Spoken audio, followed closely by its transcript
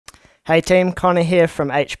Hey team, Connor here from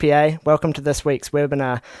HPA. Welcome to this week's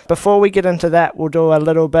webinar. Before we get into that, we'll do a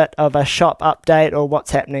little bit of a shop update or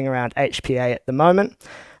what's happening around HPA at the moment.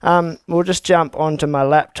 We'll just jump onto my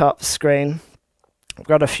laptop screen. I've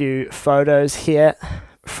got a few photos here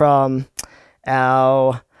from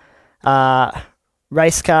our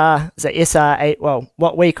race car, the SR8, well,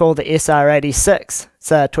 what we call the SR86.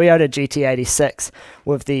 It's a Toyota GT86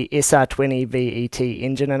 with the SR20VET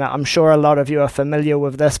engine in it. I'm sure a lot of you are familiar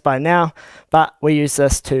with this by now, but we use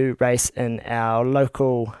this to race in our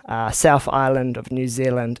local South Island of New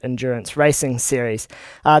Zealand endurance racing series.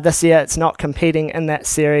 This year it's not competing in that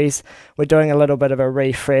series. We're doing a little bit of a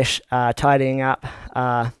refresh, tidying up,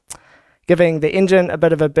 giving the engine a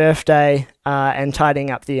bit of a birthday and tidying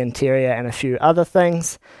up the interior and a few other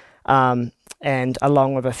things, and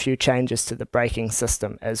along with a few changes to the braking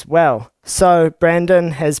system as well. So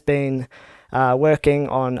Brandon has been working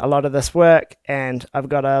on a lot of this work, and I've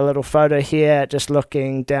got a little photo here just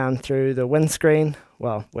looking down through the windscreen,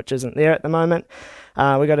 well, which isn't there at the moment.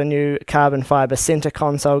 We got a new carbon fiber center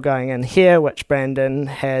console going in here, which Brandon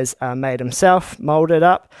has made himself, molded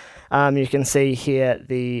up. You can see here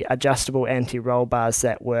the adjustable anti-roll bars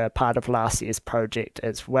that were part of last year's project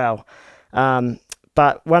as well.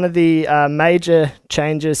 But one of the major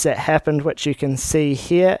changes that happened, which you can see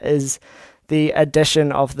here, is the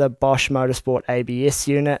addition of the Bosch Motorsport ABS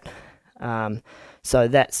unit. So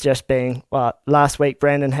that's just being, well, last week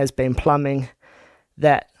Brandon has been plumbing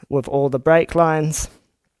that with all the brake lines.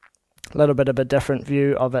 A little bit of a different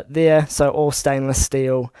view of it there. So all stainless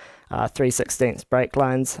steel 3/16 brake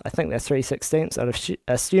lines. I think they're 3/16, I'd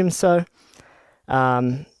assume so.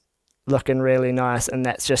 Looking really nice, and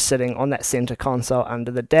that's just sitting on that center console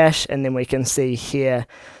under the dash. And then we can see here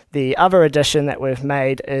the other addition that we've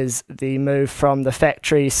made is the move from the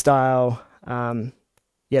factory style,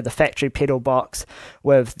 the factory pedal box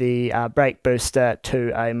with the brake booster to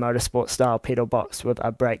a motorsport style pedal box with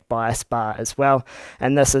a brake bias bar as well.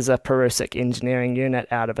 And this is a Perusic engineering unit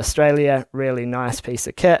out of Australia. Really nice piece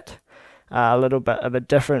of kit. A little bit of a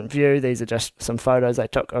different view. These are just some photos I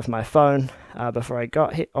took of my phone before I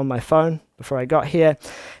got here,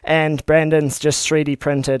 and Brandon's just 3D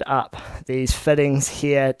printed up these fittings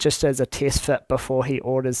here just as a test fit before he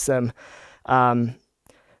orders them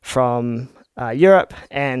from Europe.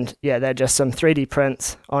 And yeah, they're just some 3D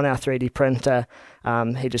prints on our 3D printer.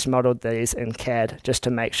 He just modeled these in CAD just to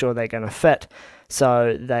make sure they're going to fit.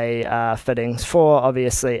 So they are fittings for,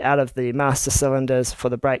 obviously, out of the master cylinders for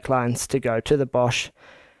the brake lines to go to the Bosch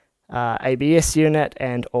ABS unit,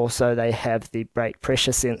 and also they have the brake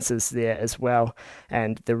pressure sensors there as well,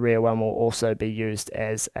 and the rear one will also be used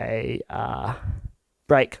as a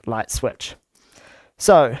brake light switch.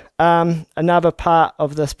 So another part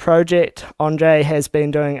of this project, Andre has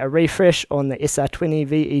been doing a refresh on the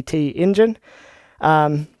SR20VET engine.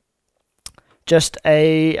 Just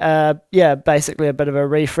a, basically a bit of a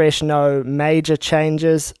refresh, no major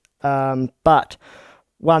changes, but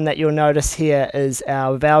one that you'll notice here is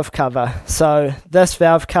our valve cover. So this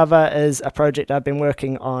valve cover is a project I've been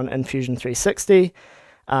working on in Fusion 360,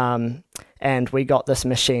 and we got this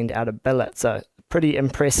machined out of Billet. So pretty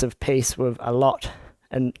impressive piece with a lot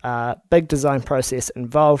and big design process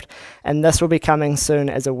involved, and this will be coming soon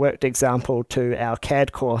as a worked example to our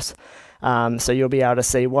CAD course. So you'll be able to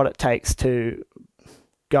see what it takes to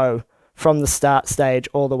go from the start stage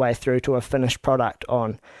all the way through to a finished product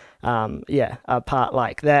on a part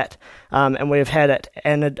like that. And we've had it,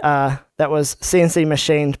 and that was CNC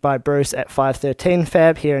machined by Bruce at 513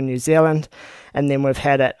 Fab here in New Zealand. And then we've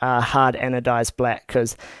had it hard anodized black,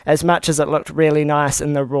 because as much as it looked really nice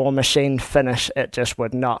in the raw machined finish, it just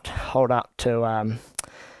would not hold up to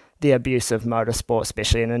the abuse of motorsport,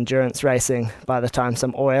 especially in endurance racing. By the time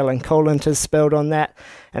some oil and coolant is spilled on that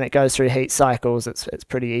and it goes through heat cycles, it's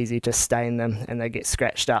pretty easy to stain them and they get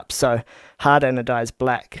scratched up. So hard anodized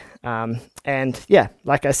black, and yeah,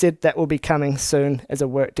 like I said, that will be coming soon as a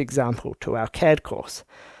worked example to our CAD course.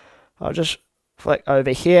 I'll just flick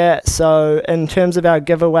over here. So in terms of our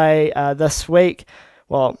giveaway this week,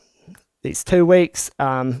 well, these 2 weeks,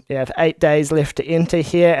 you have 8 days left to enter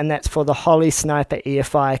here, and that's for the Holley Sniper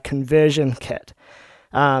EFI conversion kit.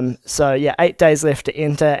 So yeah, 8 days left to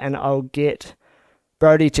enter, and I'll get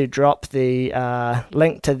Brody to drop the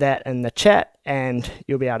link to that in the chat, and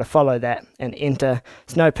you'll be able to follow that and enter.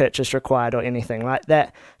 There's no purchase required or anything like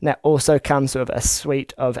that. And that also comes with a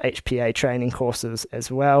suite of HPA training courses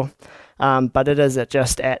as well. But it is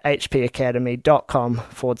just at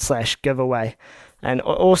hpacademy.com/giveaway. And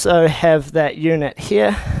also have that unit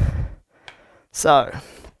here. So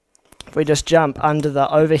if we just jump under the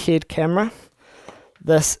overhead camera,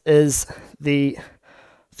 this is the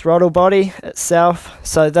throttle body itself.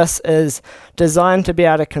 So this is designed to be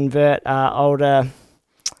able to convert older,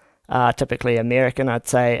 typically American, I'd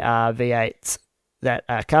say, V8s that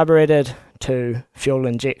are carbureted to fuel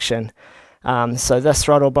injection. So this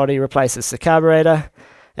throttle body replaces the carburetor.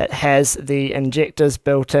 It has the injectors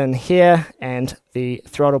built in here and the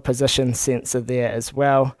throttle position sensor there as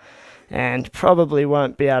well. And probably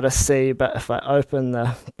won't be able to see, but if I open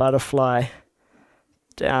the butterfly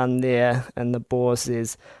down there in the bores,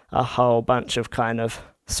 there's a whole bunch of kind of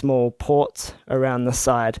small ports around the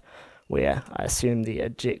side where I assume the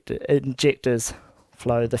injectors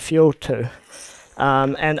flow the fuel to.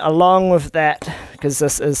 And along with that, because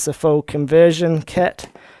this is the full conversion kit,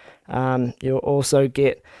 you'll also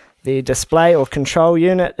get the display or control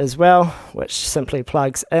unit as well, which simply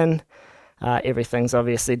plugs in. Everything's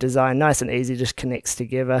obviously designed nice and easy, just connects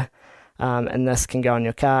together. And this can go on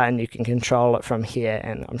your car and you can control it from here,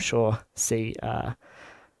 and I'm sure see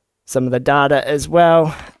some of the data as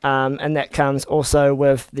well. And that comes also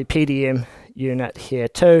with the PDM unit here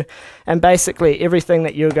too, and basically everything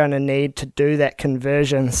that you're going to need to do that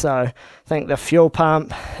conversion. So I think the fuel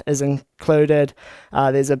pump is included.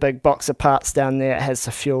 There's a big box of parts down there. It has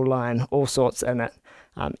the fuel line, all sorts in it.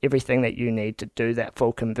 Everything that you need to do that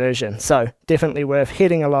full conversion. So definitely worth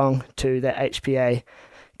heading along to the HPA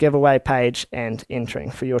giveaway page and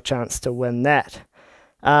entering for your chance to win that.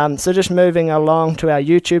 So just moving along to our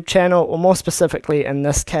YouTube channel, or more specifically in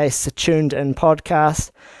this case, the Tuned In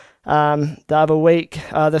podcast. The other week,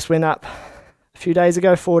 this went up a few days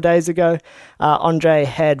ago, 4 days ago. Andre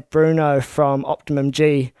had Bruno from Optimum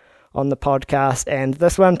G on the podcast, and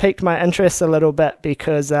this one piqued my interest a little bit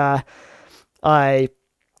because I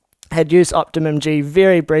had used Optimum G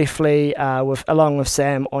very briefly along with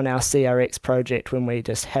Sam on our CRX project when we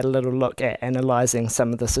just had a little look at analysing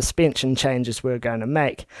some of the suspension changes we were going to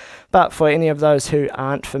make. But for any of those who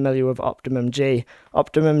aren't familiar with Optimum G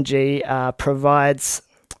provides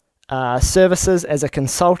services as a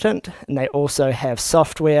consultant, and they also have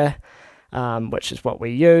software, which is what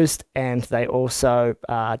we used, and they also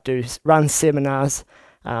run seminars,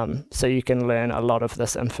 so you can learn a lot of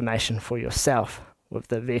this information for yourself with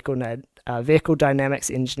the vehicle dynamics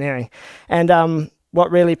engineering. And what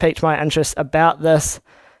really piqued my interest about this,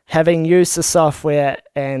 having used the software,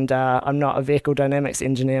 and I'm not a vehicle dynamics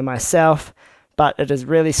engineer myself, but it is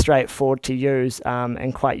really straightforward to use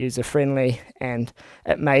and quite user-friendly, and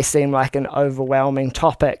it may seem like an overwhelming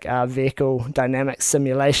topic, vehicle dynamics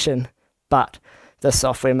simulation, but the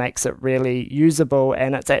software makes it really usable,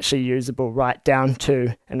 and it's actually usable right down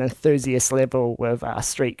to an enthusiast level with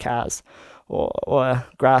street cars or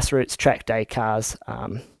grassroots track day cars.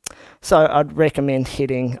 So I'd recommend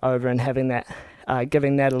heading over and having that,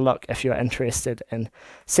 giving that a look if you're interested in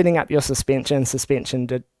setting up your suspension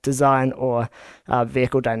design, or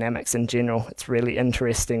vehicle dynamics in general. It's a really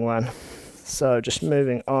interesting one. So just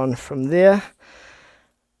moving on from there.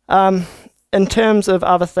 In terms of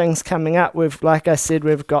other things coming up, like I said,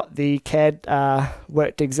 we've got the CAD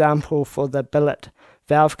worked example for the Billet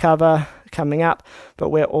valve cover coming up, but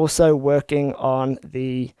we're also working on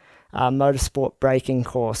the Motorsport Braking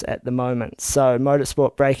course at the moment. So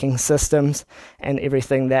Motorsport Braking Systems and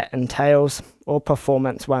everything that entails, all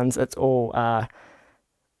performance ones, it's all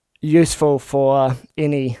useful for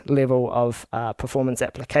any level of performance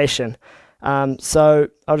application. So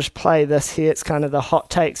I'll just play this here. It's kind of the hot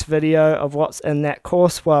takes video of what's in that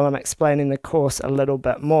course while I'm explaining the course a little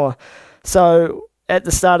bit more. So at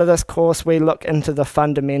the start of this course, we look into the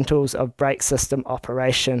fundamentals of brake system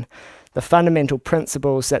operation, the fundamental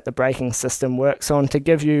principles that the braking system works on, to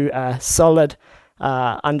give you a solid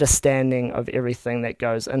understanding of everything that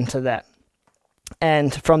goes into that.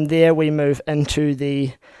 And from there, we move into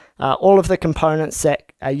the all of the components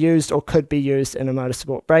that are used or could be used in a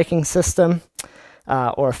motorsport braking system,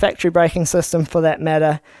 or a factory braking system for that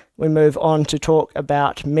matter. We move on to talk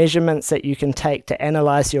about measurements that you can take to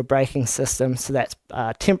analyze your braking system. So that's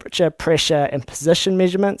temperature, pressure, and position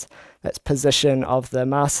measurements. That's position of the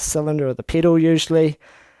master cylinder or the pedal usually,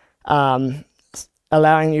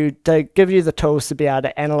 allowing you to give you the tools to be able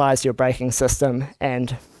to analyze your braking system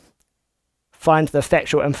and find the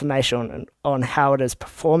factual information on how it is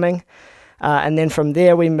performing. And then from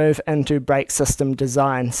there we move into brake system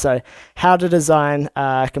design. So how to design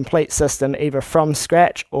a complete system either from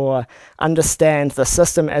scratch or understand the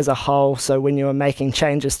system as a whole. So when you are making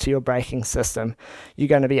changes to your braking system, you're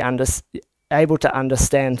going to be able to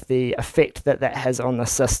understand the effect that that has on the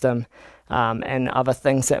system, and other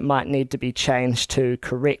things that might need to be changed to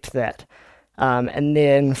correct that. And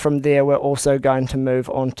then from there we're also going to move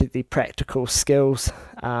on to the practical skills,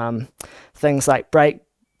 things like brake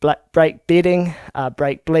brake bedding,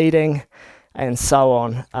 brake bleeding, and so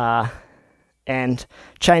on, and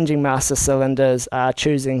changing master cylinders,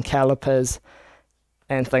 choosing calipers,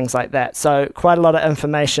 and things like that. So quite a lot of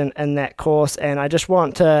information in that course, and I just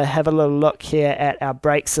want to have a little look here at our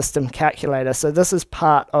brake system calculator. So this is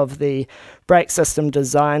part of the brake system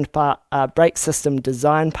design part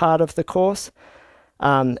of the course,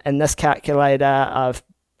 and this calculator I've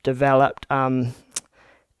developed,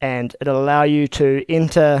 and it'll allow you to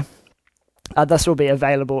enter. This will be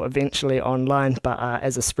available eventually online, but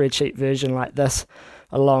as a spreadsheet version like this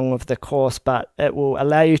along with the course, but it will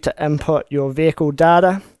allow you to input your vehicle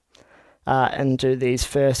data into these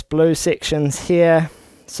first blue sections here.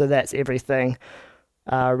 So that's everything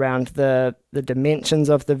around the dimensions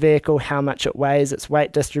of the vehicle, how much it weighs, its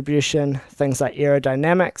weight distribution, things like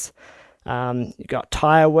aerodynamics. You've got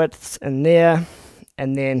tire widths in there,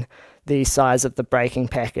 and then the size of the braking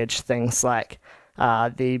package, things like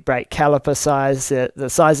the brake caliper size, the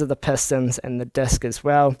size of the pistons and the disc as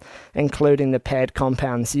well, including the pad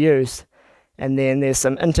compounds used. And then there's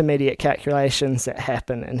some intermediate calculations that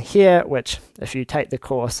happen in here, which if you take the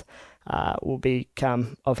course will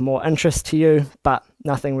become of more interest to you, but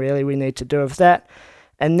nothing really we need to do with that.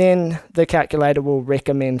 And then the calculator will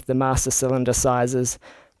recommend the master cylinder sizes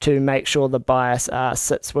to make sure the bias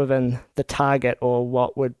sits within the target or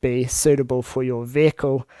what would be suitable for your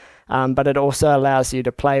vehicle. But it also allows you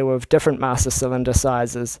to play with different master cylinder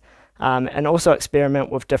sizes, and also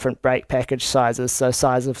experiment with different brake package sizes, so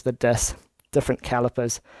size of the disc, different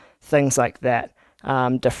calipers, things like that,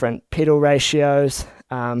 different pedal ratios,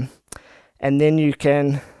 and then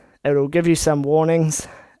it'll give you some warnings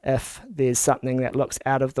if there's something that looks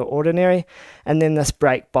out of the ordinary. And then this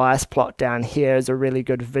brake bias plot down here is a really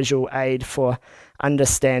good visual aid for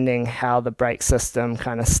understanding how the brake system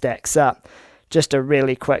kind of stacks up. Just a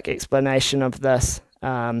really quick explanation of this.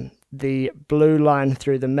 The blue line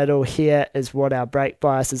through the middle here is what our brake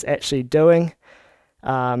bias is actually doing,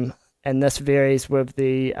 and this varies with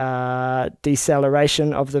the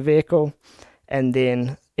deceleration of the vehicle. And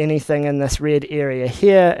then anything in this red area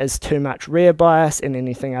here is too much rear bias, and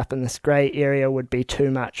anything up in this grey area would be too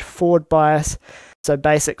much forward bias. So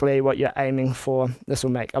basically what you're aiming for, this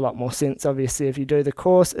will make a lot more sense obviously if you do the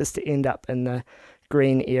course, is to end up in the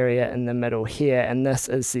green area in the middle here, and this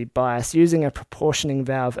is the bias using a proportioning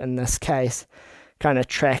valve in this case, kind of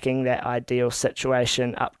tracking that ideal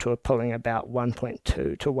situation up to a pulling about 1.2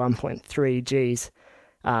 to 1.3 Gs.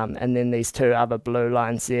 And then these two other blue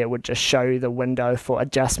lines there would just show you the window for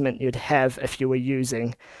adjustment you'd have if you were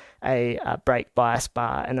using a brake bias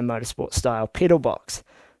bar in a motorsport style pedal box.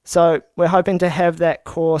 So we're hoping to have that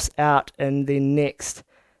course out in the next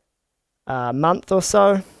month or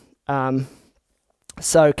so.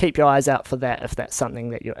 So keep your eyes out for that if that's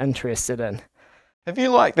something that you're interested in. If you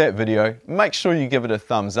like that video, make sure you give it a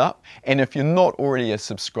thumbs up, and if you're not already a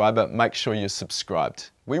subscriber, make sure you're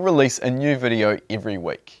subscribed. We release a new video every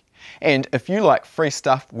week. And if you like free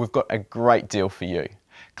stuff, we've got a great deal for you.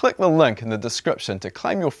 Click the link in the description to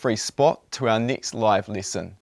claim your free spot to our next live lesson.